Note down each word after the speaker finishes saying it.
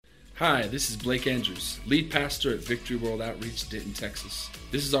Hi, this is Blake Andrews, lead pastor at Victory World Outreach, Denton, Texas.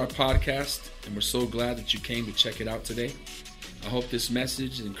 This is our podcast, and we're so glad that you came to check it out today. I hope this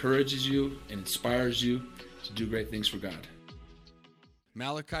message encourages you and inspires you to do great things for God.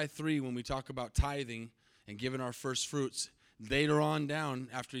 Malachi 3, when we talk about tithing and giving our first fruits, later on down,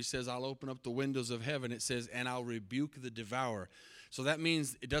 after he says, I'll open up the windows of heaven, it says, and I'll rebuke the devourer. So that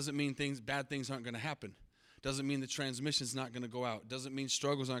means, it doesn't mean bad things aren't going to happen. Doesn't mean the transmission's not going to go out. Doesn't mean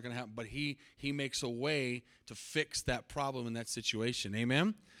struggles aren't going to happen. But he makes a way to fix that problem in that situation.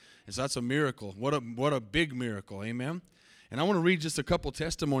 Amen? And so that's a miracle. What a big miracle. Amen? And I want to read just a couple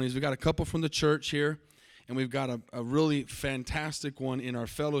testimonies. We got a couple from the church here. And we've got a really fantastic one in our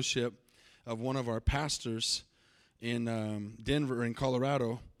fellowship of one of our pastors in Denver, in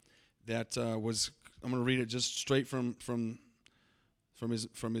Colorado, that was, I'm going to read it just straight from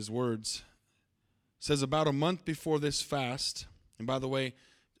his words. It says, about a month before this fast, and by the way,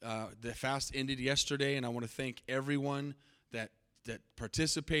 the fast ended yesterday, and I want to thank everyone that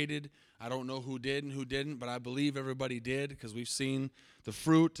participated. I don't know who did and who didn't, but I believe everybody did because we've seen the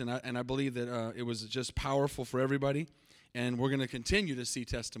fruit, and I believe that it was just powerful for everybody. And we're going to continue to see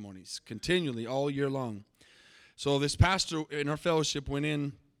testimonies continually all year long. So this pastor in our fellowship went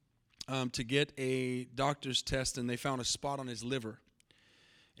in to get a doctor's test, and they found a spot on his liver.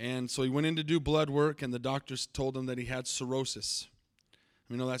 And so he went in to do blood work, and the doctors told him that he had cirrhosis.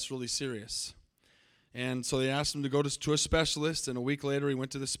 We know that's really serious. And so they asked him to go to a specialist, and a week later he went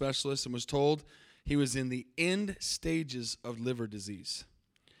to the specialist and was told he was in the end stages of liver disease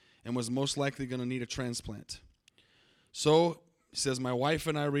and was most likely going to need a transplant. So he says, my wife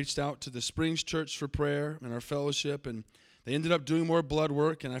and I reached out to the Springs Church for prayer and our fellowship, and they ended up doing more blood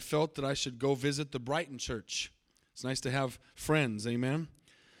work, and I felt that I should go visit the Brighton Church. It's nice to have friends, amen?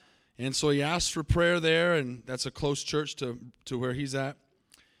 And so he asked for prayer there, and that's a close church to where he's at.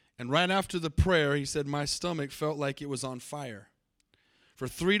 And right after the prayer, he said, my stomach felt like it was on fire. For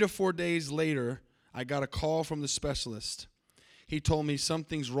 3 to 4 days later, I got a call from the specialist. He told me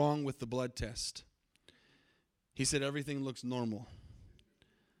something's wrong with the blood test. He said everything looks normal.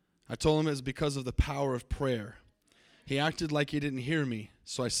 I told him it was because of the power of prayer. He acted like he didn't hear me,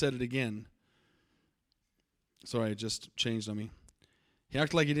 so I said it again. Sorry, it just changed on me. He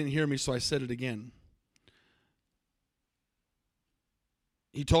acted like he didn't hear me, so I said it again.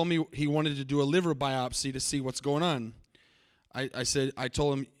 He told me he wanted to do a liver biopsy to see what's going on. I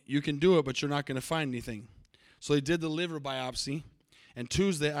told him, you can do it, but you're not going to find anything. So he did the liver biopsy, and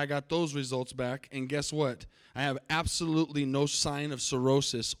Tuesday I got those results back, and guess what? I have absolutely no sign of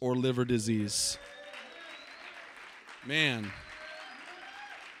cirrhosis or liver disease. Man.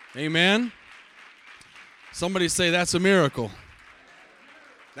 Amen? Somebody say that's a miracle.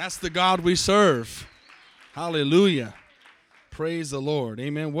 That's the God we serve. Hallelujah. Praise the Lord.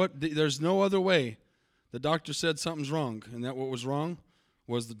 Amen. There's no other way. The doctor said something's wrong, and that what was wrong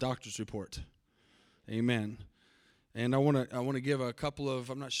was the doctor's report. Amen. And I want to give a couple of,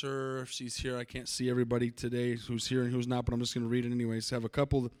 I'm not sure if she's here. I can't see everybody today who's here and who's not, but I'm just going to read it anyways. I have a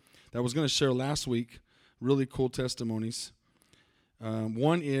couple that I was going to share last week, really cool testimonies.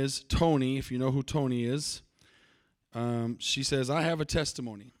 One is Tony, if you know who Tony is. She says, I have a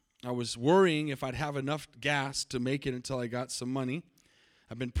testimony. I was worrying if I'd have enough gas to make it until I got some money.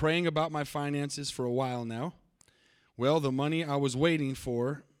 I've been praying about my finances for a while now. Well, the money I was waiting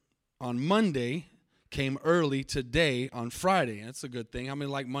for on Monday came early today on Friday. That's a good thing. How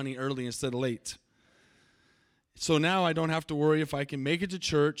many like money early instead of late? So now I don't have to worry if I can make it to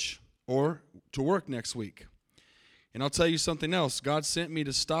church or to work next week. And I'll tell you something else. God sent me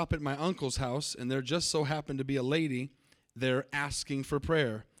to stop at my uncle's house, and there just so happened to be a lady there asking for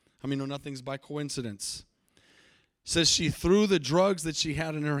prayer. I mean, no, nothing's by coincidence. Says she threw the drugs that she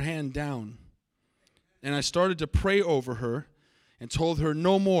had in her hand down. And I started to pray over her and told her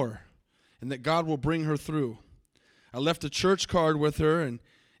no more and that God will bring her through. I left a church card with her, and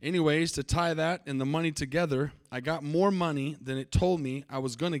anyways, to tie that and the money together, I got more money than it told me I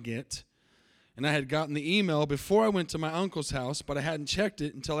was going to get. And I had gotten the email before I went to my uncle's house, but I hadn't checked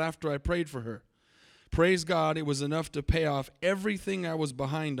it until after I prayed for her. Praise God, it was enough to pay off everything I was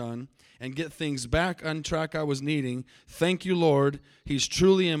behind on and get things back on track I was needing. Thank you, Lord. He's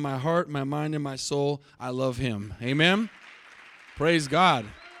truly in my heart, my mind, and my soul. I love him. Amen? Praise God.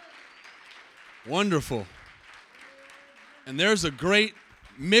 Wonderful. And there's a great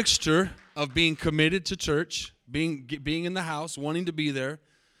mixture of being committed to church, being in the house, wanting to be there,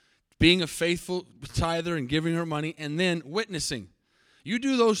 being a faithful tither and giving her money, and then witnessing. You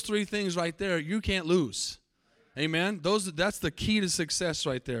do those three things right there, you can't lose. Amen. That's the key to success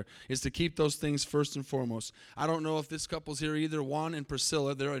right there, is to keep those things first and foremost. I don't know if this couple's here either, Juan and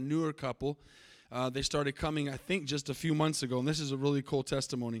Priscilla. They're a newer couple. They started coming, I think, just a few months ago, and this is a really cool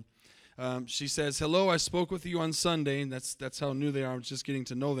testimony. She says, "Hello, I spoke with you on Sunday," and that's how new they are. I was just getting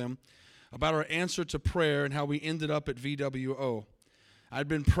to know them, about our answer to prayer and how we ended up at VWO. I'd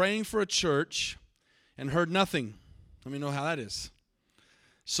been praying for a church and heard nothing. Let me know how that is.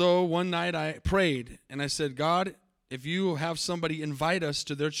 So one night I prayed, and I said, God, if you have somebody invite us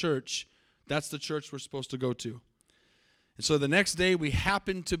to their church, that's the church we're supposed to go to. And so the next day we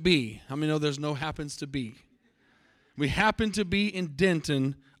happened to be, how many know there's no happens to be? We happened to be in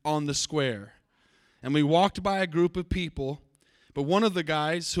Denton on the square. And we walked by a group of people, but one of the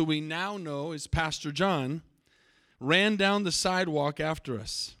guys, who we now know is Pastor John, ran down the sidewalk after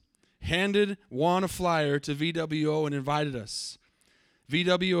us, handed Juan a flyer to VWO and invited us.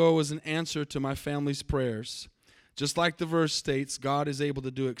 VWO was an answer to my family's prayers. Just like the verse states, God is able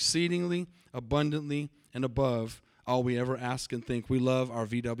to do exceedingly, abundantly, and above all we ever ask and think. We love our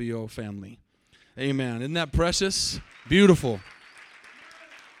VWO family. Amen. Isn't that precious? Beautiful.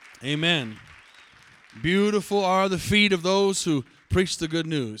 Amen. Beautiful are the feet of those who preach the good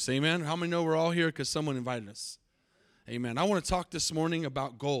news. Amen. How many know we're all here because someone invited us? Amen. I want to talk this morning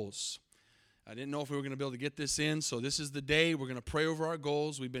about goals. I didn't know if we were going to be able to get this in, so this is the day. We're going to pray over our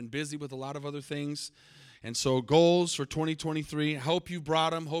goals. We've been busy with a lot of other things. And so goals for 2023. I hope you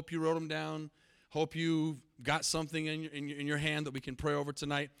brought them. Hope you wrote them down. Hope you got something in your hand that we can pray over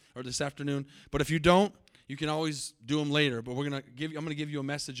tonight or this afternoon. But if you don't, you can always do them later. But I'm going to give you a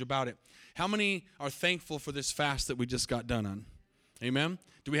message about it. How many are thankful for this fast that we just got done on? Amen?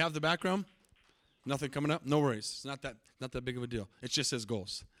 Do we have the background? Nothing coming up? No worries. It's not that big of a deal. It just says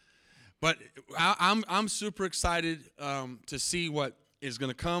goals. But I'm super excited to see what is going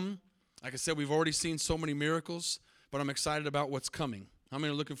to come. Like I said, we've already seen so many miracles, but I'm excited about what's coming. How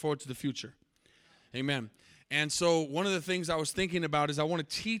many are looking forward to the future? Amen. And so one of the things I was thinking about is I want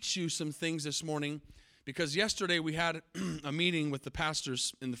to teach you some things this morning, because yesterday we had a meeting with the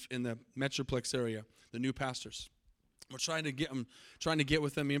pastors in the Metroplex area, the new pastors. We're trying to get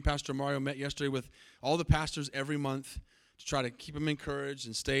with them. Me and Pastor Mario met yesterday with all the pastors every month to try to keep them encouraged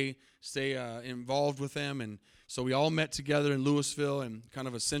and stay involved with them. And so we all met together in Louisville and kind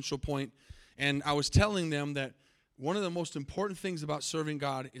of a central point. And I was telling them that one of the most important things about serving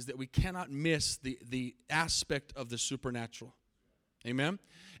God is that we cannot miss the aspect of the supernatural. Amen?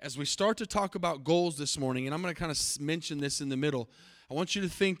 As we start to talk about goals this morning, and I'm going to kind of mention this in the middle, I want you to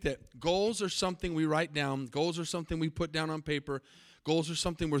think that goals are something we write down. Goals are something we put down on paper. Goals are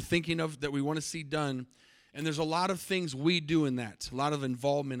something we're thinking of that we want to see done. And there's a lot of things we do in that, a lot of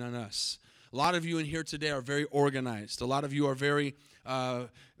involvement on us. A lot of you in here today are very organized. A lot of you are very,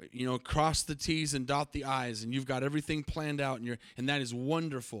 cross the T's and dot the I's, and you've got everything planned out, and that is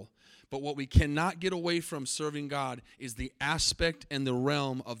wonderful. But what we cannot get away from serving God is the aspect and the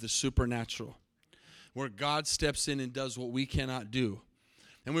realm of the supernatural, where God steps in and does what we cannot do.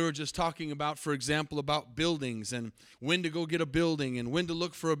 And we were just talking about, for example, about buildings and when to go get a building and when to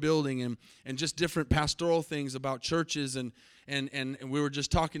look for a building and just different pastoral things about churches. And we were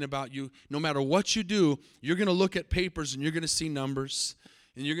just talking about no matter what you do, you're going to look at papers and you're going to see numbers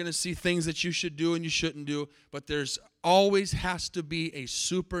and you're going to see things that you should do and you shouldn't do. But there's always has to be a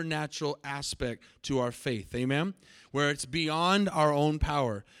supernatural aspect to our faith, amen, where it's beyond our own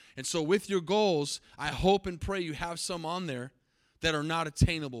power. And so with your goals, I hope and pray you have some on there that are not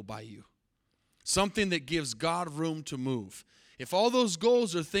attainable by you. Something that gives God room to move. If all those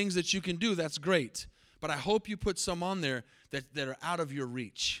goals are things that you can do, that's great. But I hope you put some on there that are out of your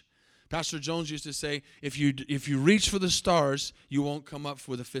reach. Pastor Jones used to say, if you reach for the stars, you won't come up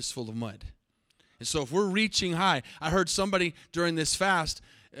with a fistful of mud. And so if we're reaching high, I heard somebody during this fast,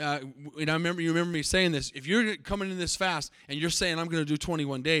 and you remember me saying this, if you're coming in this fast and you're saying I'm going to do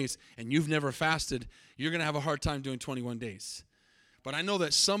 21 days and you've never fasted, you're going to have a hard time doing 21 days. But I know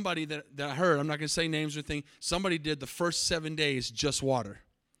that somebody that I heard, I'm not going to say names or anything, somebody did the first 7 days just water.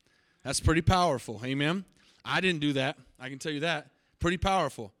 That's pretty powerful, amen? I didn't do that. I can tell you that. Pretty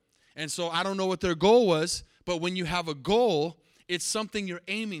powerful. And so I don't know what their goal was, but when you have a goal, it's something you're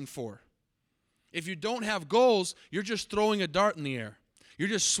aiming for. If you don't have goals, you're just throwing a dart in the air. You're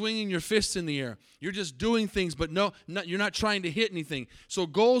just swinging your fists in the air. You're just doing things, but you're not trying to hit anything. So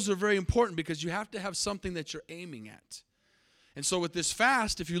goals are very important because you have to have something that you're aiming at. And so with this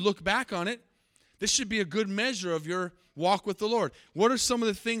fast, if you look back on it, this should be a good measure of your walk with the Lord. What are some of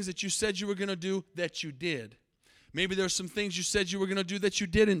the things that you said you were going to do that you did? Maybe there's some things you said you were going to do that you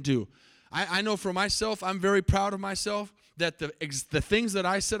didn't do. I know for myself, I'm very proud of myself that the things that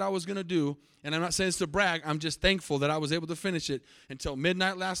I said I was going to do, and I'm not saying this to brag, I'm just thankful that I was able to finish it until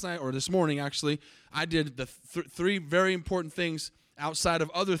midnight last night, or this morning actually. I did the three very important things outside of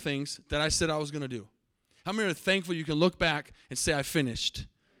other things that I said I was going to do. How many are thankful you can look back and say, I finished?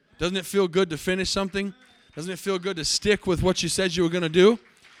 Doesn't it feel good to finish something? Doesn't it feel good to stick with what you said you were going to do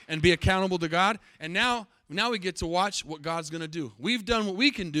and be accountable to God? And now we get to watch what God's going to do. We've done what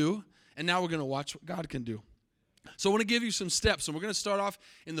we can do, and now we're going to watch what God can do. So I want to give you some steps, and we're going to start off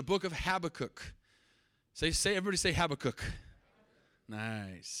in the book of Habakkuk. Everybody say Habakkuk.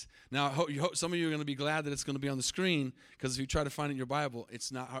 Nice. Now, some of you are going to be glad that it's going to be on the screen, because if you try to find it in your Bible,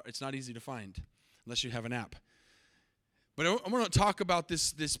 it's not easy to find unless you have an app. But I want to talk about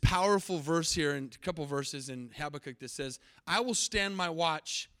this powerful verse here, and a couple verses in Habakkuk that says, I will stand my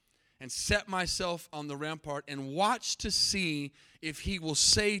watch and set myself on the rampart and watch to see if he will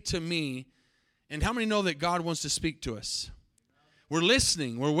say to me. And how many know that God wants to speak to us? We're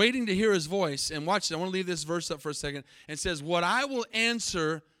listening. We're waiting to hear his voice. And watch, I want to leave this verse up for a second. It says, what I will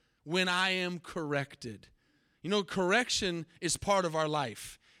answer when I am corrected. You know, correction is part of our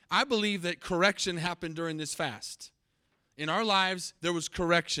life. I believe that correction happened during this fast. In our lives, there was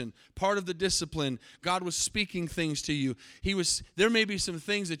correction. Part of the discipline, God was speaking things to you. There may be some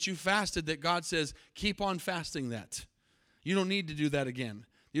things that you fasted that God says, keep on fasting that. You don't need to do that again.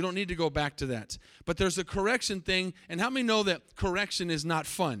 You don't need to go back to that. But there's a correction thing, and how many know that correction is not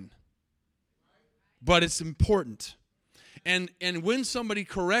fun? But it's important. And when somebody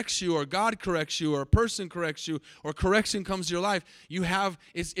corrects you, or God corrects you, or a person corrects you, or correction comes to your life,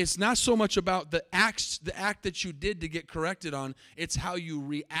 it's not so much about the act that you did to get corrected on, it's how you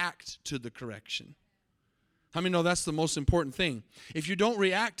react to the correction. How many know that's the most important thing? If you don't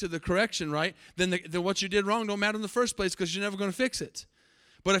react to the correction right, then what you did wrong don't matter in the first place, because you're never going to fix it.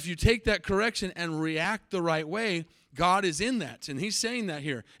 But if you take that correction and react the right way, God is in that, and he's saying that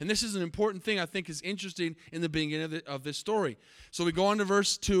here. And this is an important thing I think is interesting in the beginning of this story. So we go on to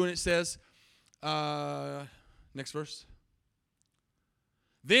verse 2, and it says, next verse.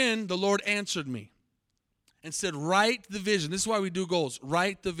 Then the Lord answered me and said, write the vision. This is why we do goals.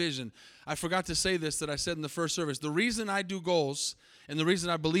 Write the vision. I forgot to say this that I said in the first service. The reason I do goals and the reason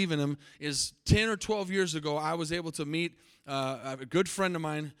I believe in them is 10 or 12 years ago, I was able to meet a good friend of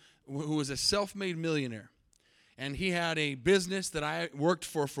mine who was a self-made millionaire. And he had a business that I worked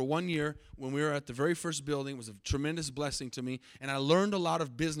for 1 year when we were at the very first building. It was a tremendous blessing to me. And I learned a lot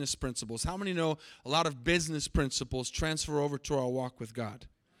of business principles. How many know a lot of business principles transfer over to our walk with God?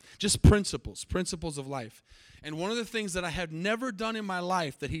 Just principles of life. And one of the things that I had never done in my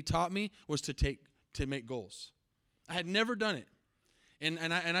life that he taught me was to make goals. I had never done it.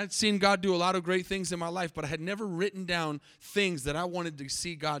 And I'd seen God do a lot of great things in my life, but I had never written down things that I wanted to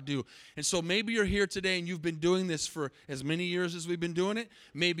see God do. And so maybe you're here today and you've been doing this for as many years as we've been doing it.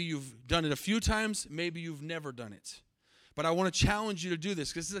 Maybe you've done it a few times. Maybe you've never done it. But I want to challenge you to do this,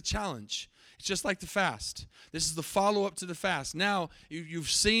 because this is a challenge. It's just like the fast. This is the follow-up to the fast. Now,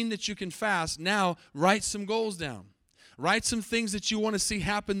 you've seen that you can fast. Now, write some goals down. Write some things that you want to see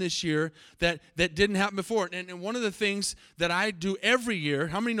happen this year that didn't happen before. And one of the things that I do every year,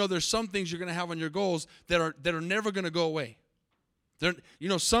 how many know there's some things you're going to have on your goals that are never going to go away?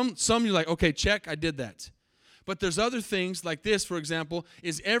 Some you're like, okay, check, I did that. But there's other things like this, for example,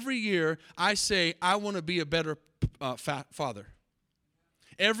 is every year I say I want to be a better father.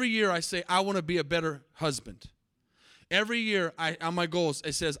 Every year I say I want to be a better husband. Every year on my goals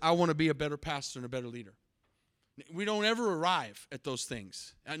it says I want to be a better pastor and a better leader. We don't ever arrive at those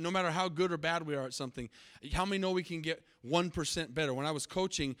things. No matter how good or bad we are at something, how many know we can get 1% better? When I was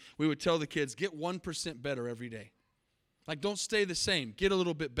coaching, we would tell the kids, get 1% better every day. Like, don't stay the same. Get a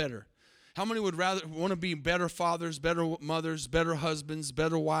little bit better. How many would rather want to be better fathers, better mothers, better husbands,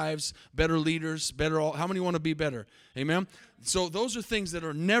 better wives, better leaders, how many want to be better? Amen? So those are things that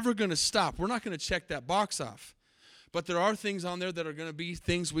are never going to stop. We're not going to check that box off. But there are things on there that are going to be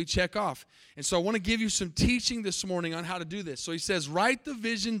things we check off. And so I want to give you some teaching this morning on how to do this. So he says, write the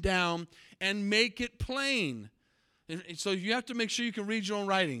vision down and make it plain. And so you have to make sure you can read your own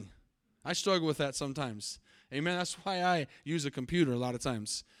writing. I struggle with that sometimes. Amen. That's why I use a computer a lot of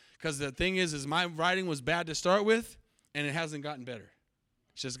times. Because the thing is my writing was bad to start with, and it hasn't gotten better.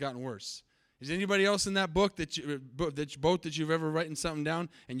 It's just gotten worse. Is anybody else in that boat that you've ever written something down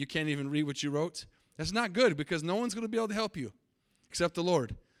and you can't even read what you wrote? That's not good, because no one's going to be able to help you except the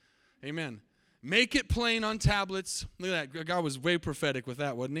Lord. Amen. Make it plain on tablets. Look at that. God was way prophetic with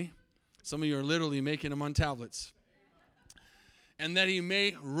that, wasn't he? Some of you are literally making them on tablets. And that he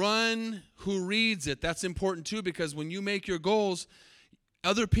may run who reads it. That's important too, because when you make your goals,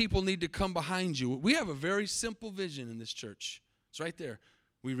 Other people need to come behind you. We have a very simple vision in this church. It's right there.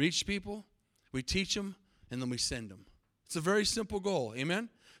 We reach people, we teach them, and then we send them. It's a very simple goal. Amen?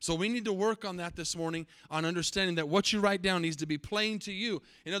 So we need to work on that this morning, on understanding that what you write down needs to be plain to you.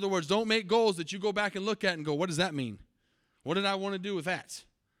 In other words, don't make goals that you go back and look at and go, what does that mean? What did I want to do with that?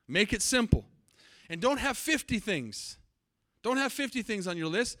 Make it simple. And don't have 50 things. Don't have 50 things on your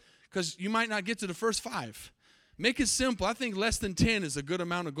list, because you might not get to the first 5. Make it simple. I think less than 10 is a good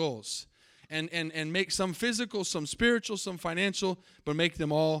amount of goals. And make some physical, some spiritual, some financial, but make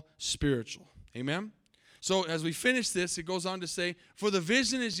them all spiritual. Amen? So as we finish this, it goes on to say, for the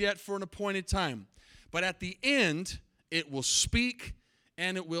vision is yet for an appointed time, but at the end it will speak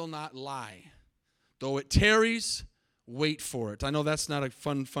and it will not lie. Though it tarries, wait for it. I know that's not a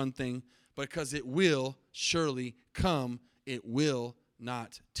fun thing, but because it will surely come, it will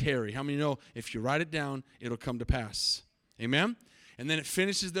not tarry. How many know if you write it down, it'll come to pass? Amen? And then it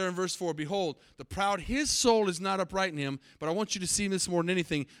finishes there in verse 4. Behold, the proud, his soul is not upright in him, but I want you to see this more than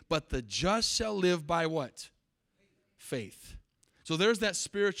anything. But the just shall live by what? Faith. So there's that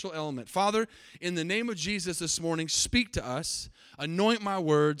spiritual element. Father, in the name of Jesus this morning, speak to us. Anoint my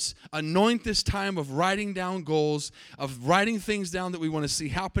words. Anoint this time of writing down goals, of writing things down that we want to see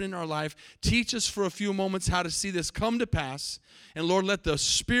happen in our life. Teach us for a few moments how to see this come to pass. And Lord, let the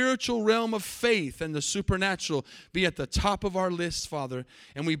spiritual realm of faith and the supernatural be at the top of our list, Father.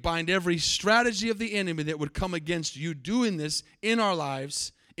 And we bind every strategy of the enemy that would come against you doing this in our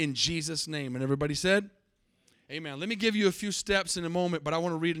lives in Jesus' name. And everybody said? Amen. Let me give you a few steps in a moment, but I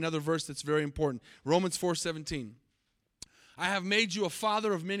want to read another verse that's very important. Romans 4:17. I have made you a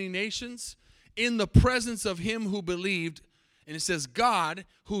father of many nations in the presence of him who believed. And it says, God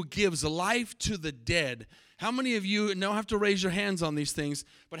who gives life to the dead. How many of you, and don't have to raise your hands on these things,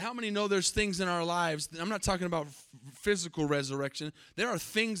 but how many know there's things in our lives, I'm not talking about physical resurrection, there are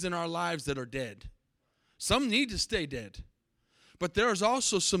things in our lives that are dead. Some need to stay dead. But there's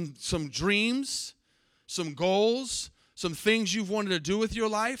also some dreams, some goals, some things you've wanted to do with your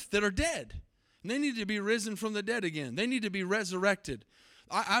life that are dead. And they need to be risen from the dead again. They need to be resurrected.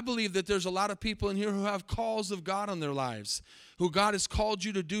 I believe that there's a lot of people in here who have calls of God on their lives, who God has called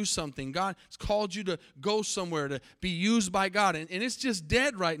you to do something. God has called you to go somewhere, to be used by God. And it's just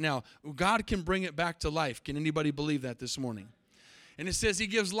dead right now. God can bring it back to life. Can anybody believe that this morning? And it says he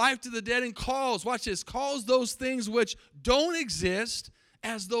gives life to the dead and calls, watch this, calls those things which don't exist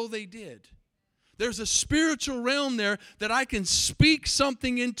as though they did. There's a spiritual realm there that I can speak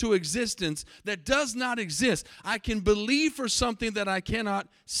something into existence that does not exist. I can believe for something that I cannot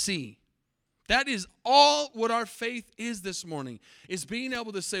see. That is all what our faith is this morning, is being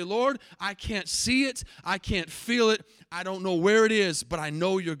able to say, Lord, I can't see it, I can't feel it, I don't know where it is, but I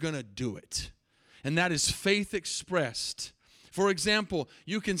know you're going to do it. And that is faith expressed. For example,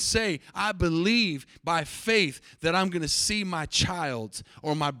 you can say, I believe by faith that I'm going to see my child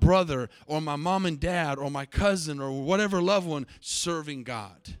or my brother or my mom and dad or my cousin or whatever loved one serving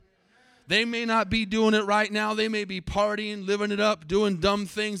God. They may not be doing it right now. They may be partying, living it up, doing dumb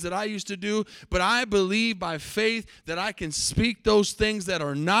things that I used to do. But I believe by faith that I can speak those things that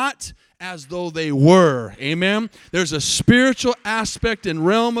are not as though they were. Amen? There's a spiritual aspect and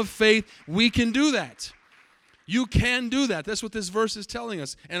realm of faith. We can do that. You can do that. That's what this verse is telling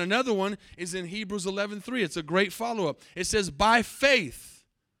us. And another one is in Hebrews 11:3. It's a great follow-up. It says, by faith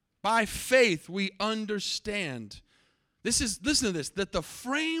we understand. Listen to this, that the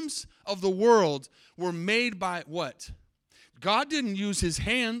frames of the world were made by what? God didn't use his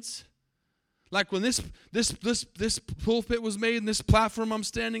hands. Like when this pulpit was made and this platform I'm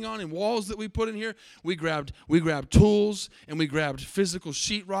standing on and walls that we put in here, we grabbed tools and we grabbed physical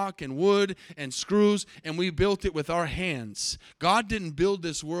sheetrock and wood and screws and we built it with our hands. God didn't build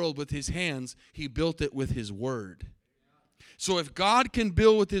this world with his hands. He built it with his word. So if God can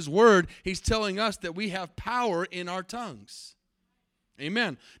build with his word, he's telling us that we have power in our tongues.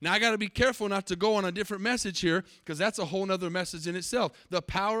 Amen. Now, I got to be careful not to go on a different message here because that's a whole other message in itself. The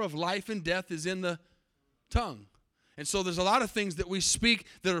power of life and death is in the tongue. And so there's a lot of things that we speak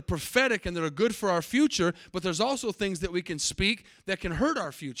that are prophetic and that are good for our future, but there's also things that we can speak that can hurt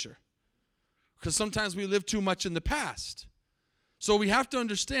our future because sometimes we live too much in the past. So we have to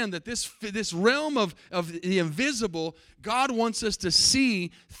understand that this realm of the invisible, God wants us to see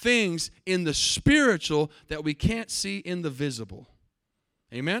things in the spiritual that we can't see in the visible.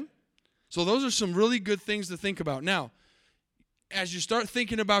 Amen? So those are some really good things to think about. Now, as you start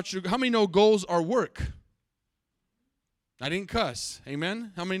thinking about how many know goals are work? I didn't cuss.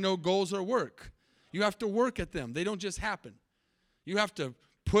 Amen? How many know goals are work? You have to work at them. They don't just happen. You have to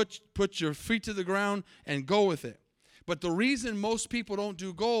put your feet to the ground and go with it. But the reason most people don't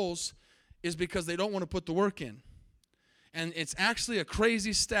do goals is because they don't want to put the work in. And it's actually a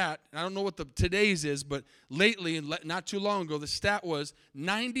crazy stat. I don't know what today's is, but lately, not too long ago, the stat was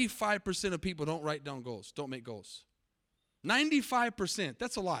 95% of people don't write down goals, don't make goals. 95%.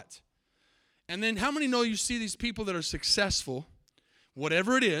 That's a lot. And then how many know you see these people that are successful,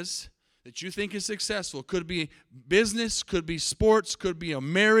 whatever it is that you think is successful, could be business, could be sports, could be a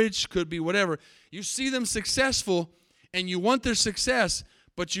marriage, could be whatever. You see them successful and you want their success,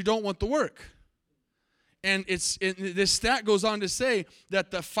 but you don't want the work. And this stat goes on to say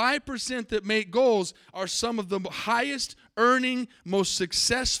that the 5% that make goals are some of the highest earning, most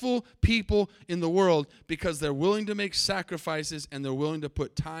successful people in the world because they're willing to make sacrifices and they're willing to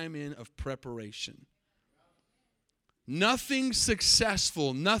put time in of preparation. Nothing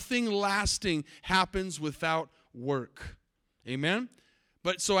successful, nothing lasting happens without work. Amen?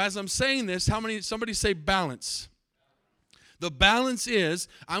 But so as I'm saying this, somebody say balance. The balance is,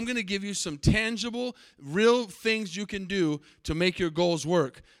 I'm going to give you some tangible, real things you can do to make your goals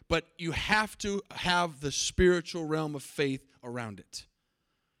work, but you have to have the spiritual realm of faith around it.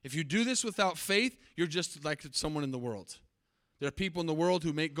 If you do this without faith, you're just like someone in the world. There are people in the world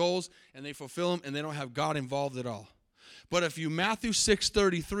who make goals, and they fulfill them, and they don't have God involved at all. But if you Matthew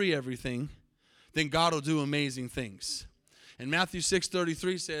 6:33 everything, then God will do amazing things. And Matthew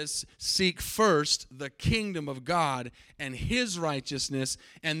 6:33 says, seek first the kingdom of God and his righteousness,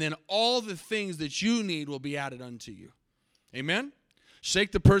 and then all the things that you need will be added unto you. Amen?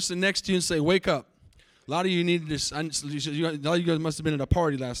 Shake the person next to you and say, wake up. A lot of you needed this. A lot of you guys must have been at a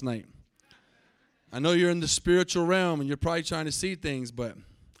party last night. I know you're in the spiritual realm and you're probably trying to see things, but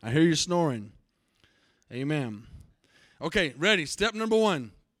I hear you snoring. Amen. Okay, ready. Step number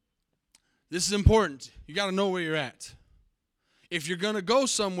 1. This is important. You got to know where you're at. If you're going to go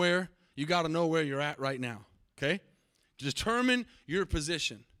somewhere, you got to know where you're at right now, okay? Determine your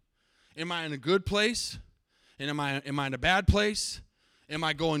position. Am I in a good place? And am I in a bad place? Am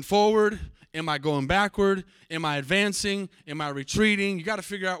I going forward? Am I going backward? Am I advancing? Am I retreating? You got to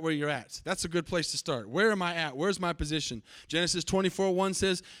figure out where you're at. That's a good place to start. Where am I at? Where's my position? Genesis 24:1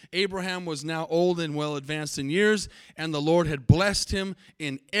 says, Abraham was now old and well advanced in years, and the Lord had blessed him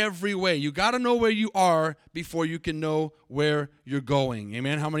in every way. You got to know where you are before you can know where you're going.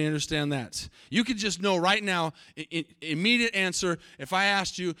 Amen? How many understand that? You could just know right now, immediate answer, if I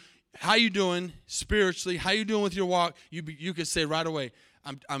asked you, how you doing spiritually? How you doing with your walk? You could say right away,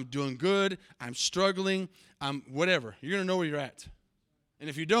 I'm doing good. I'm struggling. I'm whatever. You're going to know where you're at. And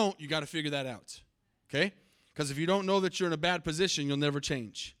if you don't, you got to figure that out. Okay? Because if you don't know that you're in a bad position, you'll never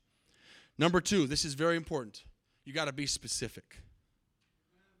change. Number 2, this is very important. You got to be specific.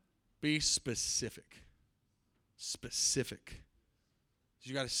 Be specific. Specific.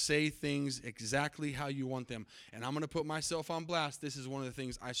 You got to say things exactly how you want them. And I'm going to put myself on blast. This is one of the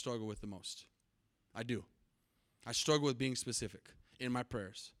things I struggle with the most. I do. I struggle with being specific in my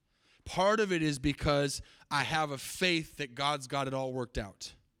prayers. Part of it is because I have a faith that God's got it all worked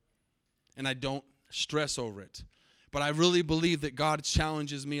out. And I don't stress over it. But I really believe that God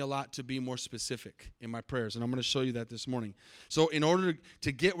challenges me a lot to be more specific in my prayers. And I'm going to show you that this morning. So in order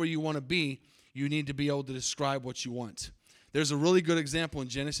to get where you want to be, you need to be able to describe what you want. There's a really good example in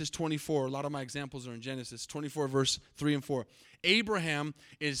Genesis 24. A lot of my examples are in Genesis 24, verse 3 and 4. Abraham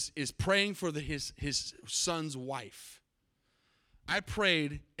is praying for his son's wife. I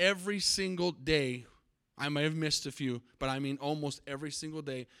prayed every single day. I may have missed a few, but I mean almost every single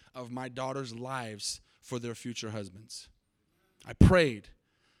day of my daughter's lives for their future husbands. I prayed,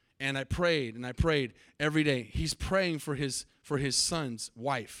 and I prayed, and I prayed every day. He's praying for his son's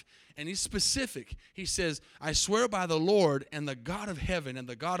wife. And he's specific. He says, I swear by the Lord and the God of heaven and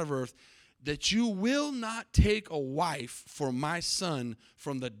the God of earth that you will not take a wife for my son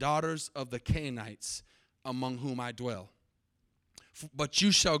from the daughters of the Canaanites among whom I dwell. But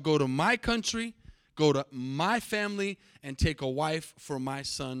you shall go to my country, go to my family, and take a wife for my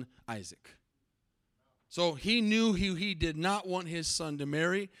son Isaac. So he knew who he did not want his son to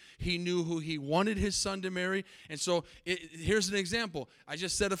marry. He knew who he wanted his son to marry. And so here's an example. I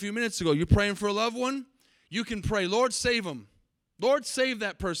just said a few minutes ago, you're praying for a loved one. You can pray, Lord, save him. Lord, save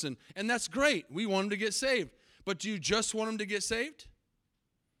that person. And that's great. We want them to get saved. But do you just want them to get saved?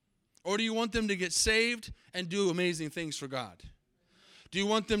 Or do you want them to get saved and do amazing things for God? Do you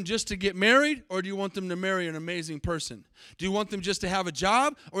want them just to get married, or do you want them to marry an amazing person? Do you want them just to have a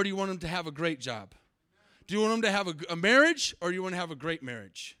job, or do you want them to have a great job? Do you want them to have a marriage, or do you want to have a great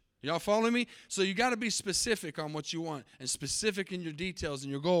marriage? Y'all follow me? So you got to be specific on what you want, and specific in your details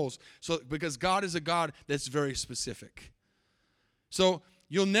and your goals. So because God is a God that's very specific. So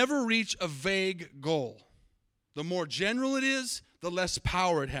you'll never reach a vague goal. The more general it is, the less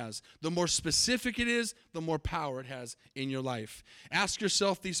power it has. The more specific it is, the more power it has in your life. Ask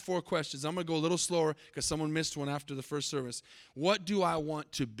yourself these 4 questions. I'm going to go a little slower because someone missed one after the first service. What do I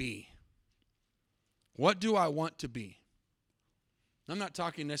want to be? What do I want to be? I'm not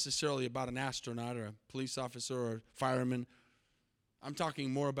talking necessarily about an astronaut or a police officer or a fireman. I'm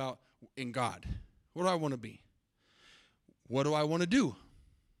talking more about in God. What do I want to be? What do I want to do?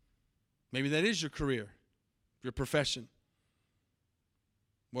 Maybe that is your career, your profession.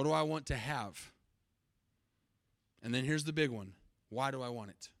 What do I want to have? And then here's the big one. Why do I want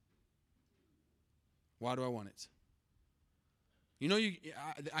it? Why do I want it? You know,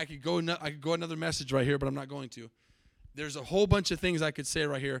 I could go another message right here, but I'm not going to. There's a whole bunch of things I could say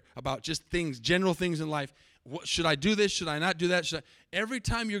right here about just things, general things in life. Should I do this? Should I not do that? Every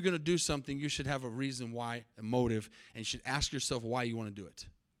time you're going to do something, you should have a reason why, a motive, and you should ask yourself why you want to do it.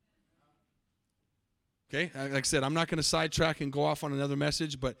 Okay? Like I said, I'm not going to sidetrack and go off on another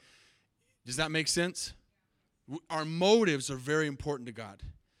message, but does that make sense? Our motives are very important to God.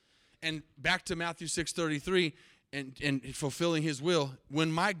 And back to Matthew 6:33 and fulfilling his will,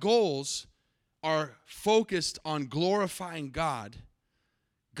 when my goals are focused on glorifying God,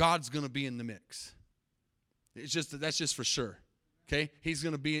 God's going to be in the mix. That's just for sure. Okay? He's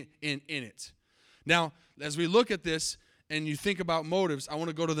going to be in it. Now, as we look at this and you think about motives, I want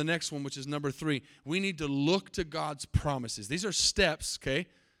to go to the next one, which is number 3. We need to look to God's promises. These are steps, okay?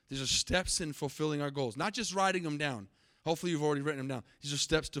 These are steps in fulfilling our goals, not just writing them down. Hopefully you've already written them down. These are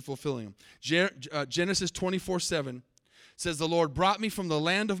steps to fulfilling them. Genesis 24:7 says, the Lord brought me from the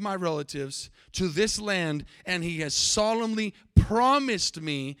land of my relatives to this land, and he has solemnly promised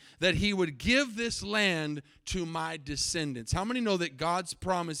me that he would give this land to my descendants. How many know that God's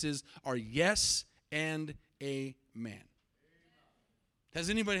promises are yes and amen?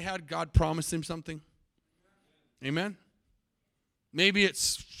 Has anybody had God promise him something? Amen? Maybe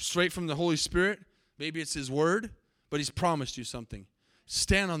it's straight from the Holy Spirit. Maybe it's his word, but he's promised you something.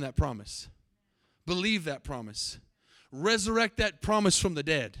 Stand on that promise. Believe that promise. Resurrect that promise from the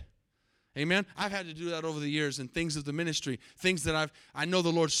dead. Amen? I've had to do that over the years in things of the ministry, things that I know the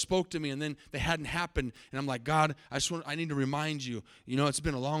Lord spoke to me and then they hadn't happened. And I'm like, God, I need to remind you, it's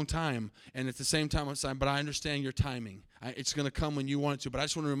been a long time. And at the same time, I'm saying, but I understand your timing. It's going to come when you want it to. But I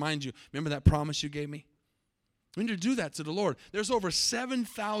just want to remind you, remember that promise you gave me? We need to do that to the Lord. There's over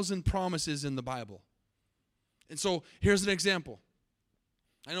 7,000 promises in the Bible. And so here's an example.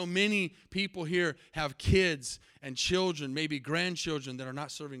 I know many people here have kids and children, maybe grandchildren that are not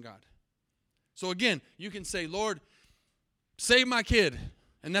serving God. So again, you can say, Lord, save my kid,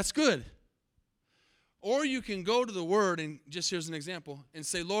 and that's good. Or you can go to the Word, and just here's an example, and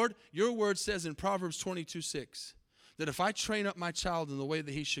say, Lord, your Word says in Proverbs 22:6 that if I train up my child in the way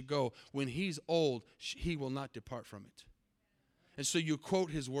that he should go, when he's old, he will not depart from it. And so you quote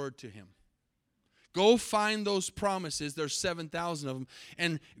his Word to him. Go find those promises. There's 7,000 of them.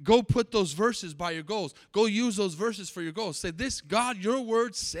 And go put those verses by your goals. Go use those verses for your goals. Say, this, God, your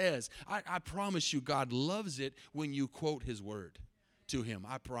word says. I promise you, God loves it when you quote his word to him.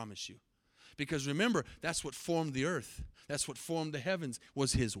 I promise you. Because remember, that's what formed the earth. That's what formed the heavens,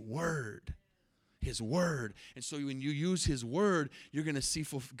 was his word. His word. And so when you use his word, you're going to see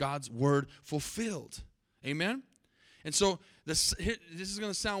God's word fulfilled. Amen? And so this is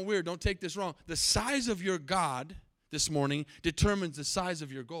going to sound weird. Don't take this wrong. The size of your God this morning determines the size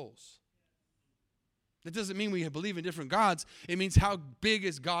of your goals. That doesn't mean we believe in different gods. It means how big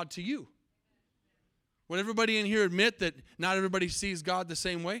is God to you. Would everybody in here admit that not everybody sees God the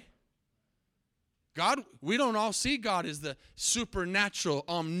same way? God, we don't all see God as the supernatural,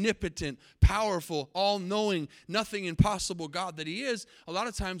 omnipotent, powerful, all-knowing, nothing impossible God that he is. A lot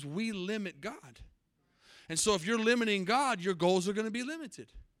of times we limit God. And so if you're limiting God, your goals are going to be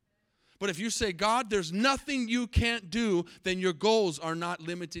limited. But if you say, God, there's nothing you can't do, then your goals are not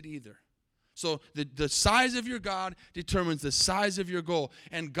limited either. So the size of your God determines the size of your goal.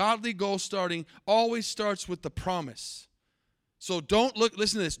 And godly goal starting always starts with the promise. So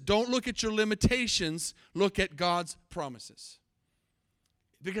listen to this, don't look at your limitations, look at God's promises.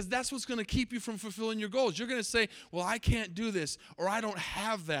 Because that's what's going to keep you from fulfilling your goals. You're going to say, well, I can't do this, or I don't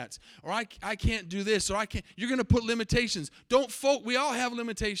have that, or I can't do this, or I can't. You're going to put limitations. We all have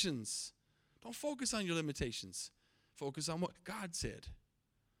limitations. Don't focus on your limitations. Focus on what God said.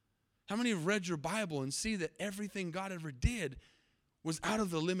 How many have read your Bible and see that everything God ever did was out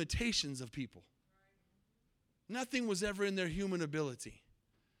of the limitations of people? Nothing was ever in their human ability.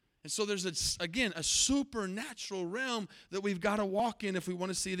 And so there's, a supernatural realm that we've got to walk in if we want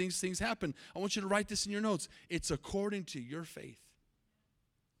to see these things happen. I want you to write this in your notes. It's according to your faith.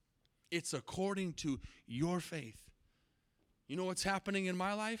 It's according to your faith. You know what's happening in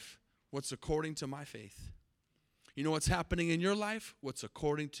my life? What's according to my faith. You know what's happening in your life? What's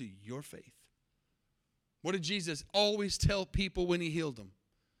according to your faith. What did Jesus always tell people when he healed them?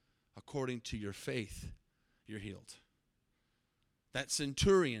 According to your faith, you're healed. That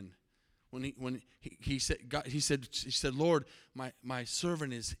centurion, when he said, Lord, my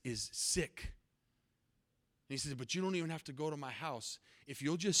servant is sick. And he said, but you don't even have to go to my house. If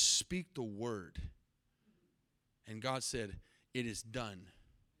you'll just speak the word. And God said, it is done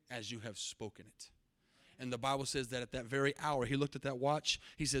as you have spoken it. And the Bible says that at that very hour, he looked at that watch.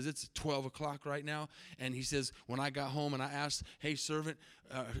 He says, it's 12 o'clock right now. And he says, when I got home and I asked, hey,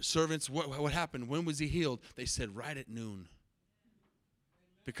 servants, what happened? When was he healed? They said, right at noon.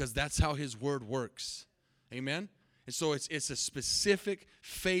 Because that's how his word works. Amen? And so it's a specific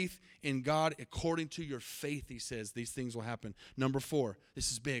faith in God. According to your faith, he says, these things will happen. Number 4,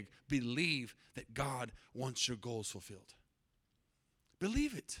 this is big. Believe that God wants your goals fulfilled.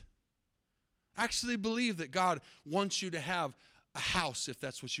 Believe it. Actually believe that God wants you to have a house if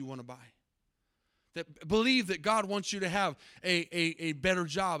that's what you want to buy. Believe that God wants you to have a better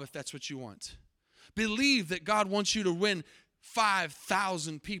job if that's what you want. Believe that God wants you to win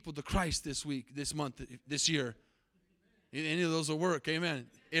 5,000 people to Christ this week, this month, this year. Any of those will work, amen,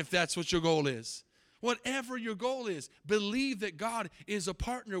 if that's what your goal is. Whatever your goal is, believe that God is a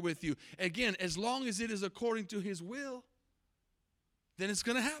partner with you. Again, as long as it is according to his will, then it's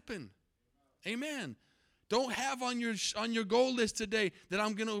going to happen. Amen. Don't have on your goal list today that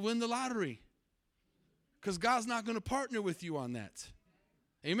I'm going to win the lottery. Because God's not going to partner with you on that.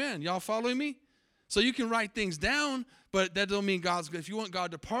 Amen. Y'all following me? So you can write things down, but that don't mean God's good. If you want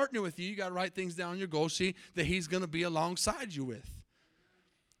God to partner with you, you got to write things down on your goal sheet that he's going to be alongside you with.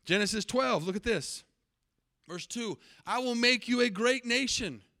 Genesis 12, look at this. Verse 2, I will make you a great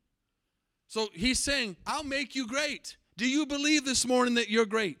nation. So he's saying, I'll make you great. Do you believe this morning that you're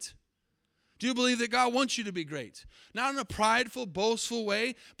great? Do you believe that God wants you to be great? Not in a prideful, boastful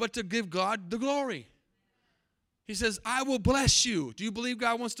way, but to give God the glory. He says, I will bless you. Do you believe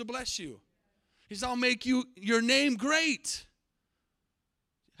God wants to bless you? He says, I'll make your name great.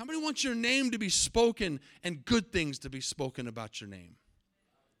 How many want your name to be spoken and good things to be spoken about your name?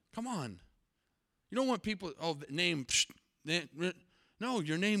 Come on. You don't want people, name, no,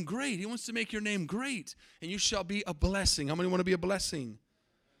 your name great. He wants to make your name great. And you shall be a blessing. How many want to be a blessing?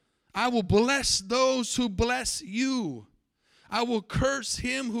 I will bless those who bless you. I will curse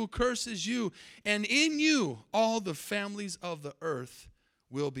him who curses you. And in you, all the families of the earth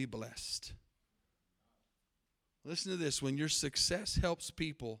will be blessed. Listen to this. When your success helps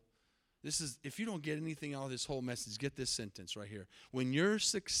people, if you don't get anything out of this whole message, get this sentence right here. When your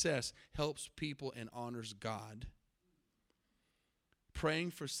success helps people and honors God,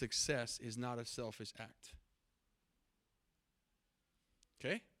 praying for success is not a selfish act.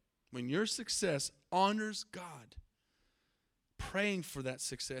 Okay? When your success honors God, praying for that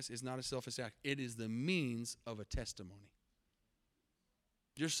success is not a selfish act. It is the means of a testimony.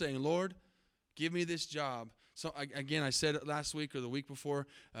 You're saying, Lord, give me this job. So again, I said it last week or the week before,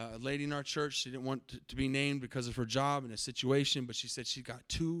 a lady in our church, she didn't want to be named because of her job and a situation, but she said she got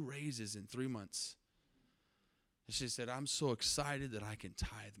 2 raises in 3 months. And she said, I'm so excited that I can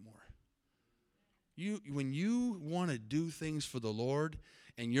tithe more. When you want to do things for the Lord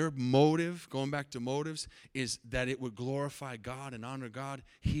and your motive, going back to motives, is that it would glorify God and honor God,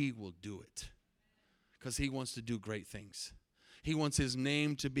 he will do it. Because he wants to do great things. He wants his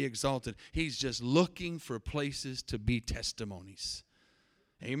name to be exalted. He's just looking for places to be testimonies.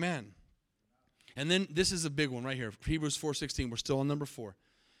 Amen. And then this is a big one right here. Hebrews 4:16. We're still on number 4.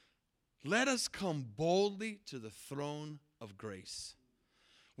 Let us come boldly to the throne of grace.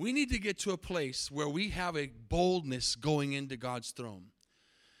 We need to get to a place where we have a boldness going into God's throne.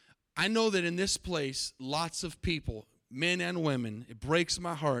 I know that in this place, lots of people, men and women, it breaks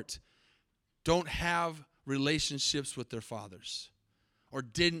my heart, don't have relationships with their fathers or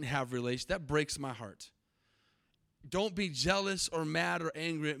didn't have relations. That breaks my heart. Don't be jealous or mad or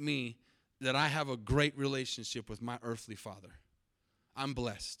angry at me that I have a great relationship with my earthly father. I'm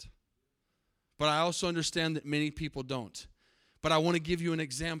blessed. But I also understand that many people don't. But I want to give you an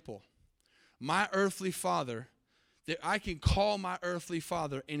example. My earthly father, that I can call my earthly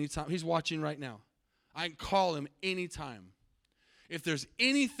father anytime. He's watching right now. I can call him anytime. If there's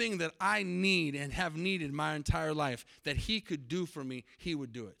anything that I need and have needed my entire life that he could do for me, he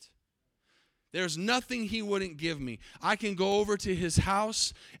would do it. There's nothing he wouldn't give me. I can go over to his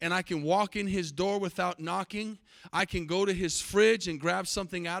house and I can walk in his door without knocking. I can go to his fridge and grab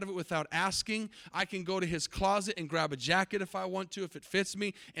something out of it without asking. I can go to his closet and grab a jacket if I want to, if it fits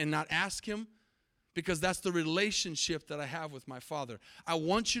me, and not ask him, because that's the relationship that I have with my Father. I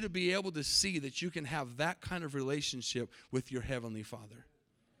want you to be able to see that you can have that kind of relationship with your Heavenly Father,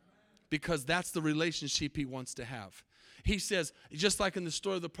 because that's the relationship he wants to have. He says, just like in the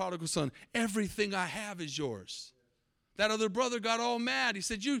story of the prodigal son, everything I have is yours. That other brother got all mad. He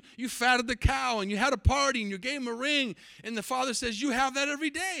said, you fatted the cow and you had a party and you gave him a ring. And the father says, you have that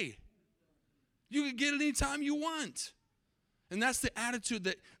every day. You can get it anytime you want. And that's the attitude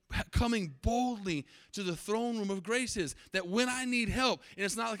that coming boldly to the throne room of grace is. That when I need help, and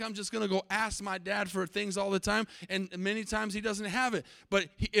it's not like I'm just going to go ask my dad for things all the time, and many times he doesn't have it. But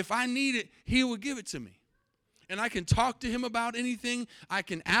if I need it, he will give it to me. And I can talk to him about anything. I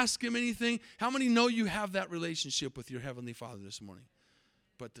can ask him anything. How many know you have that relationship with your Heavenly Father this morning?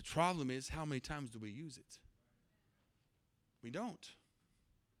 But the problem is, how many times do we use it? We don't.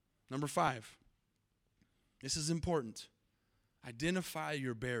 Number 5. This is important. Identify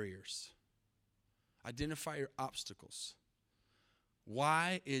your barriers. Identify your obstacles.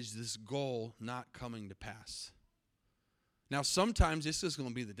 Why is this goal not coming to pass? Now, sometimes this is going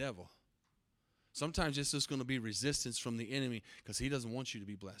to be the devil. Sometimes it's just going to be resistance from the enemy because he doesn't want you to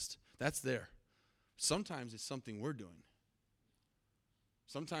be blessed. That's there. Sometimes it's something we're doing.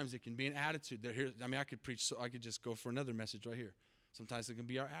 Sometimes it can be an attitude. I could preach, so I could just go for another message right here. Sometimes it can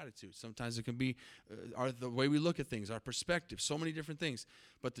be our attitude. Sometimes it can be the way we look at things, our perspective, so many different things.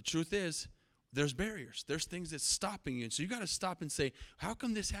 But the truth is, there's barriers. There's things that's stopping you. And so you got to stop and say, how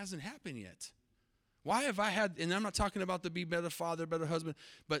come this hasn't happened yet? Why have I had, and I'm not talking about to be better father, better husband,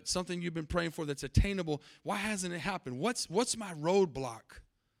 but something you've been praying for that's attainable. Why hasn't it happened? What's my roadblock?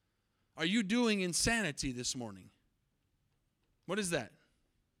 Are you doing insanity this morning? What is that?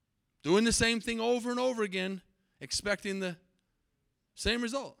 Doing the same thing over and over again, expecting the same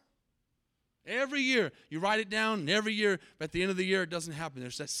result. Every year, you write it down, and every year, at the end of the year, it doesn't happen.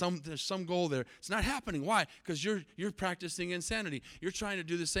 There's some goal there. It's not happening. Why? Because you're practicing insanity. You're trying to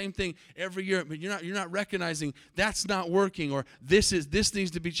do the same thing every year, but you're not recognizing that's not working, or this needs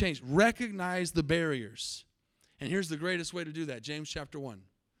to be changed. Recognize the barriers. And here's the greatest way to do that. James chapter 1.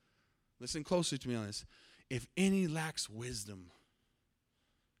 Listen closely to me on this. If any lacks wisdom.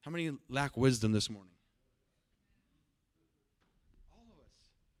 How many lack wisdom this morning?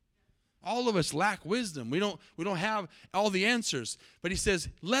 All of us lack wisdom. We don't have all the answers. But he says,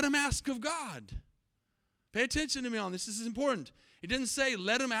 let him ask of God. Pay attention to me on this. This is important. He didn't say,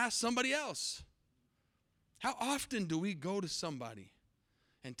 let him ask somebody else. How often do we go to somebody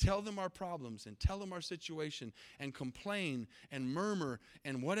and tell them our problems and tell them our situation and complain and murmur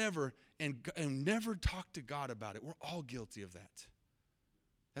and whatever and never talk to God about it? We're all guilty of that.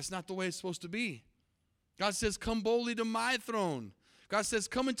 That's not the way it's supposed to be. God says, come boldly to my throne. God says,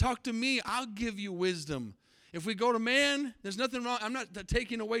 come and talk to me. I'll give you wisdom. If we go to man, there's nothing wrong. I'm not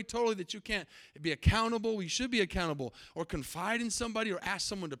taking away totally that you can't be accountable. We should be accountable, or confide in somebody, or ask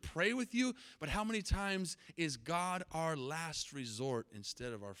someone to pray with you. But how many times is God our last resort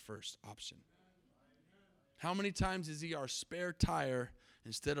instead of our first option? How many times is he our spare tire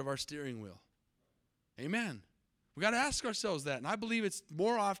instead of our steering wheel? Amen. We got to ask ourselves that. And I believe it's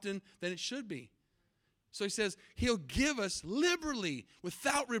more often than it should be. So he says, he'll give us liberally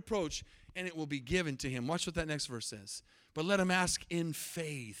without reproach, and it will be given to him. Watch what that next verse says. But let him ask in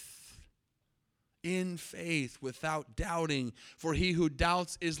faith. In faith, without doubting. For he who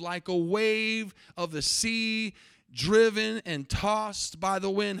doubts is like a wave of the sea, driven and tossed by the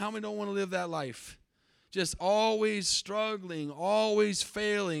wind. How many don't want to live that life? Just always struggling, always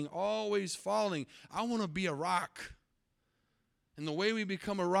failing, always falling. I want to be a rock. And the way we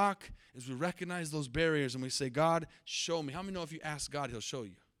become a rock is we recognize those barriers and we say, God, show me. How many know if you ask God, he'll show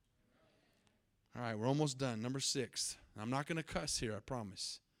you? All right, we're almost done. Number 6. I'm not going to cuss here, I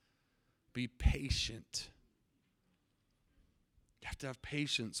promise. Be patient. You have to have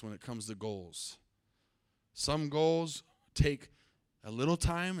patience when it comes to goals. Some goals take a little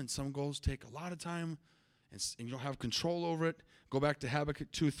time and some goals take a lot of time, and you don't have control over it. Go back to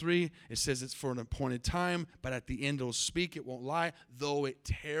Habakkuk 2:3. It says it's for an appointed time, but at the end it'll speak. It won't lie. Though it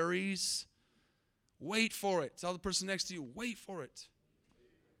tarries, wait for it. Tell the person next to you, wait for it.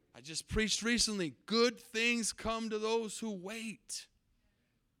 I just preached recently, good things come to those who wait.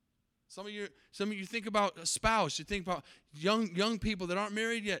 Some of you think about a spouse. You think about young people that aren't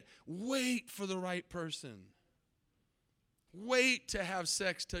married yet. Wait for the right person. Wait to have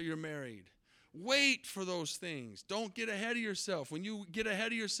sex till you're married. Wait for those things. Don't get ahead of yourself. When you get ahead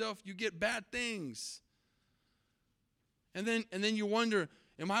of yourself, you get bad things. And then you wonder,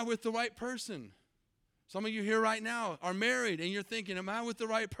 am I with the right person? Some of you here right now are married, and you're thinking, am I with the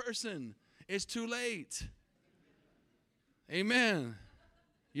right person? It's too late. Amen.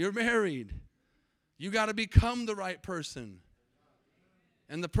 You're married. You got to become the right person.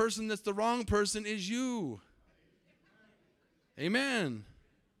 And the person that's the wrong person is you. Amen.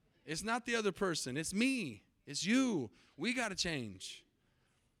 It's not the other person. It's me. It's you. We got to change.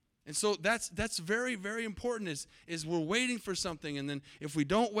 And so that's very, very important is we're waiting for something. And then if we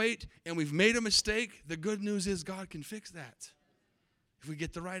don't wait and we've made a mistake, the good news is God can fix that. If we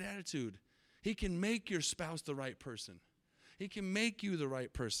get the right attitude. He can make your spouse the right person. He can make you the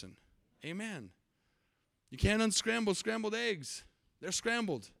right person. Amen. You can't unscramble scrambled eggs. They're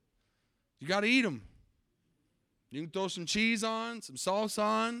scrambled. You got to eat them. You can throw some cheese on, some sauce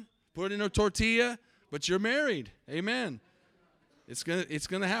on, put it in a tortilla, but you're married. Amen. It's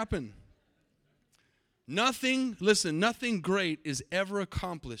gonna happen. Nothing great is ever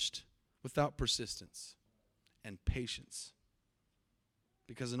accomplished without persistence and patience.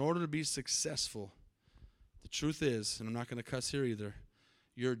 Because in order to be successful, the truth is, and I'm not going to cuss here either,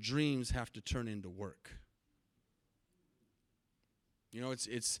 your dreams have to turn into work. You know,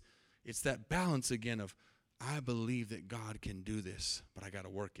 it's that balance again of, I believe that God can do this, but I got to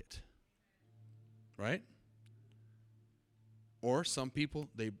work it. Right? Or some people,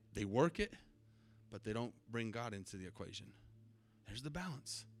 they work it, but they don't bring God into the equation. There's the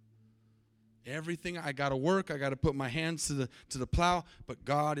balance. Everything I got to work, I got to put my hands to the plow, but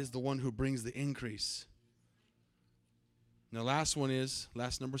God is the one who brings the increase. And the last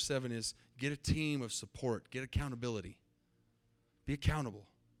number 7 is get a team of support, get accountability. Be accountable.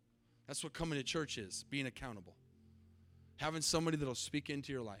 That's what coming to church is, being accountable. Having somebody that'll speak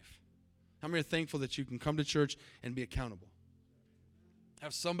into your life. How many are thankful that you can come to church and be accountable?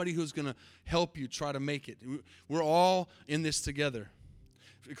 Have somebody who's going to help you try to make it. We're all in this together.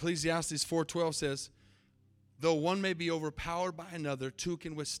 Ecclesiastes 4:12 says, though one may be overpowered by another, two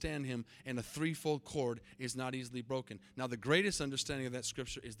can withstand him, and a threefold cord is not easily broken. Now, the greatest understanding of that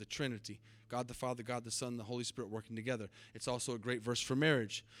scripture is the Trinity. God the Father, God the Son, and the Holy Spirit working together. It's also a great verse for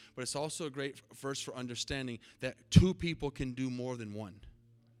marriage. But it's also a great verse for understanding that two people can do more than one.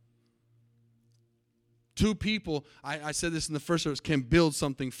 Two people, I said this in the first service, can build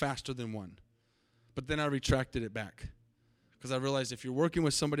something faster than one. But then I retracted it back. Because I realized if you're working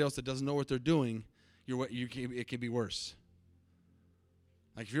with somebody else that doesn't know what they're doing, it can be worse.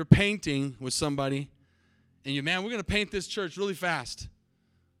 Like if you're painting with somebody, and we're going to paint this church really fast,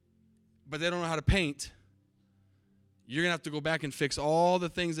 but they don't know how to paint, you're going to have to go back and fix all the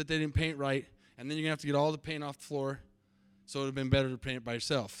things that they didn't paint right, and then you're going to have to get all the paint off the floor, so it would have been better to paint it by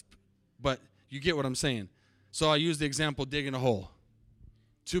yourself. But you get what I'm saying. So I use the example digging a hole.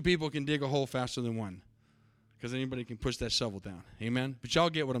 Two people can dig a hole faster than one because anybody can push that shovel down. Amen? But y'all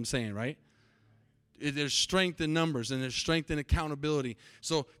get what I'm saying, right? There's strength in numbers and there's strength in accountability.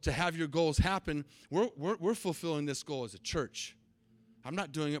 So to have your goals happen, we're fulfilling this goal as a church. I'm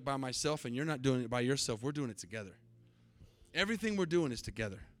not doing it by myself and you're not doing it by yourself. We're doing it together. Everything we're doing is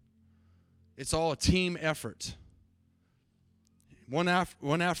together. It's all a team effort. One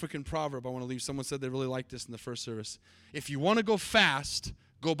African proverb I want to leave. Someone said they really liked this in the first service. If you want to go fast,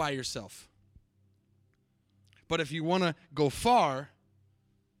 go by yourself. But if you want to go far,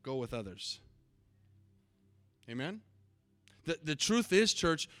 go with others. Amen? The truth is,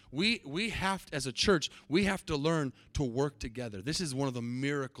 church, we have, as a church, we have to learn to work together. This is one of the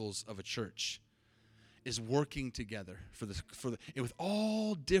miracles of a church, is working together with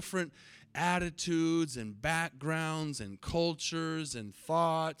all different attitudes and backgrounds and cultures and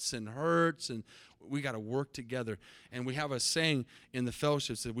thoughts and hurts, and we got to work together. And we have a saying in the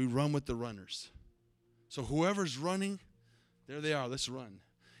fellowships that we run with the runners. So whoever's running, there they are, let's run.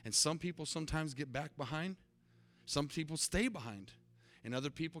 And some people sometimes get back behind. Some people stay behind. And other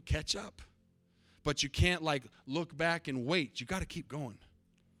people catch up. But you can't look back and wait. You got to keep going.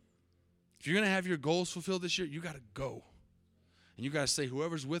 If you're going to have your goals fulfilled this year, you got to go. And you got to say,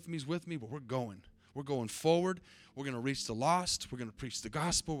 whoever's with me is with me, but we're going. We're going forward. We're going to reach the lost. We're going to preach the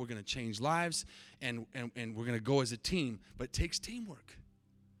gospel. We're going to change lives. And we're going to go as a team. But it takes teamwork.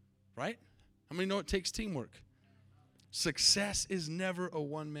 Right? How many know it takes teamwork? Success is never a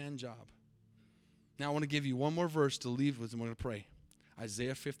one-man job. Now I want to give you one more verse to leave with, and we're going to pray.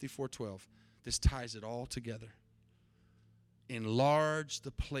 Isaiah 54:12. This ties it all together. Enlarge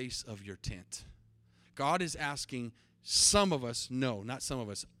the place of your tent. God is asking some of us, no, not some of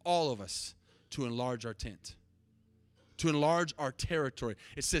us, all of us, to enlarge our tent. to enlarge our territory.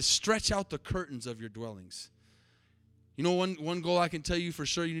 It says, stretch out the curtains of your dwellings. You know, one goal I can tell you for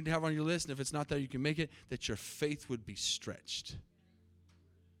sure you need to have on your list, and if it's not there, you can make it, that your faith would be stretched.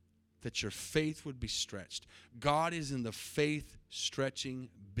 That your faith would be stretched. God is in the faith stretching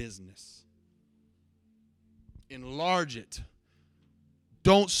business. Enlarge it.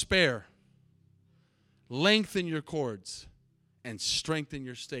 Don't spare. Lengthen your cords and strengthen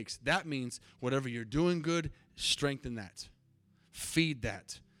your stakes. That means whatever you're doing good, strengthen that. Feed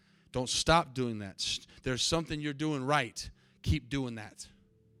that. Don't stop doing that. There's something you're doing right. Keep doing that.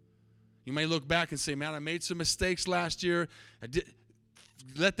 You may look back and say, man, I made some mistakes last year.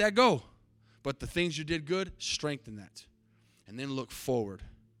 Let that go. But the things you did good, strengthen that. And then look forward.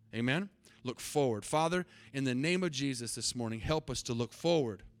 Amen? Look forward. Father, in the name of Jesus this morning, help us to look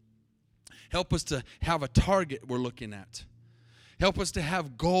forward. Help us to have a target we're looking at. Help us to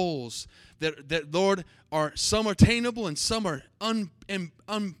have goals that Lord, some are attainable and some are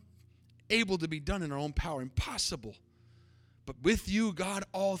unable to be done in our own power, impossible. But with you, God,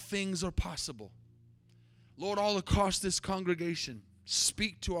 all things are possible. Lord, all across this congregation,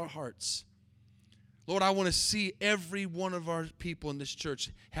 speak to our hearts. Lord, I want to see every one of our people in this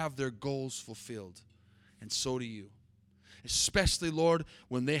church have their goals fulfilled. And so do you. Especially, Lord,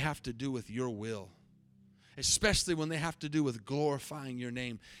 when they have to do with your will. Especially when they have to do with glorifying your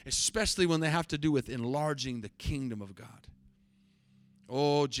name. Especially when they have to do with enlarging the kingdom of God.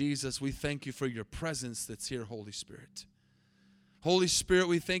 Oh, Jesus, we thank you for your presence that's here, Holy Spirit. Holy Spirit,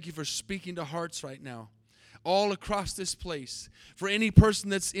 we thank you for speaking to hearts right now. All across this place. For any person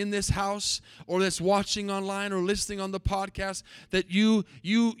that's in this house or that's watching online or listening on the podcast, that you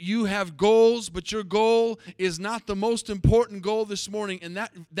have goals, but your goal is not the most important goal this morning. And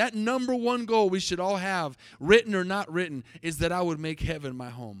that number one goal we should all have, written or not written, is that I would make heaven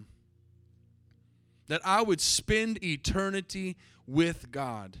my home. That I would spend eternity with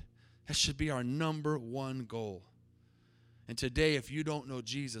God. That should be our number one goal. And today, if you don't know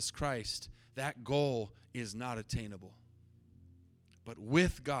Jesus Christ, that goal is not attainable. But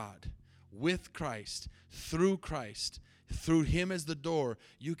with God, with Christ, through Him as the door,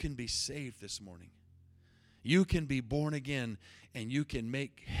 you can be saved this morning. You can be born again, and you can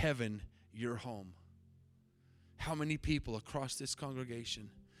make heaven your home. How many people across this congregation,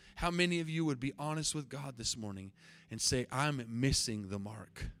 how many of you would be honest with God this morning and say, I'm missing the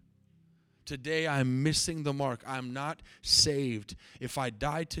mark? Today I'm missing the mark. I'm not saved. If I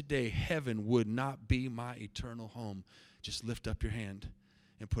died today, heaven would not be my eternal home. Just lift up your hand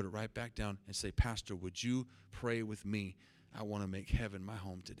and put it right back down and say, Pastor, would you pray with me? I want to make heaven my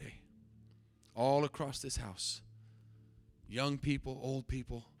home today. All across this house. Young people, old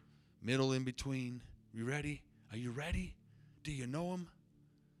people, middle in between. You ready? Are you ready? Do you know Him?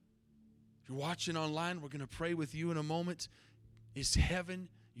 If you're watching online, we're going to pray with you in a moment. Is heaven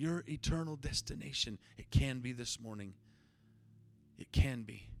your eternal destination? It can be this morning. It can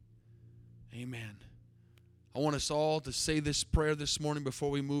be. Amen. I want us all to say this prayer this morning before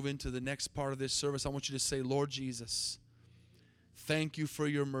we move into the next part of this service. I want you to say, Lord Jesus, thank you for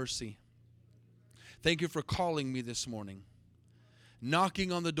your mercy. Thank you for calling me this morning,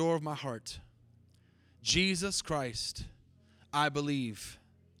 knocking on the door of my heart. Jesus Christ, I believe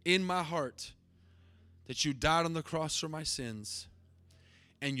in my heart that you died on the cross for my sins.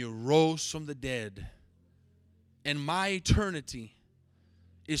 And you rose from the dead. And my eternity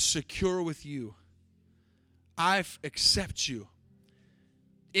is secure with you. I accept you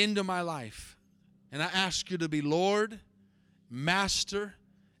into my life. And I ask you to be Lord, Master,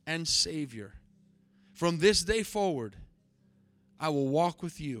 and Savior. From this day forward, I will walk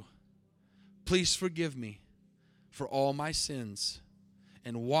with you. Please forgive me for all my sins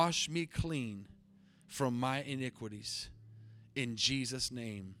and wash me clean from my iniquities. In Jesus'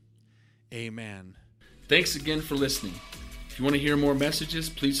 name, amen. Thanks again for listening. If you want to hear more messages,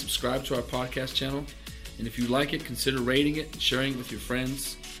 please subscribe to our podcast channel. And if you like it, consider rating it and sharing it with your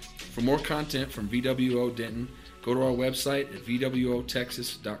friends. For more content from VWO Denton, go to our website at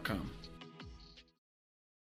vwotexas.com.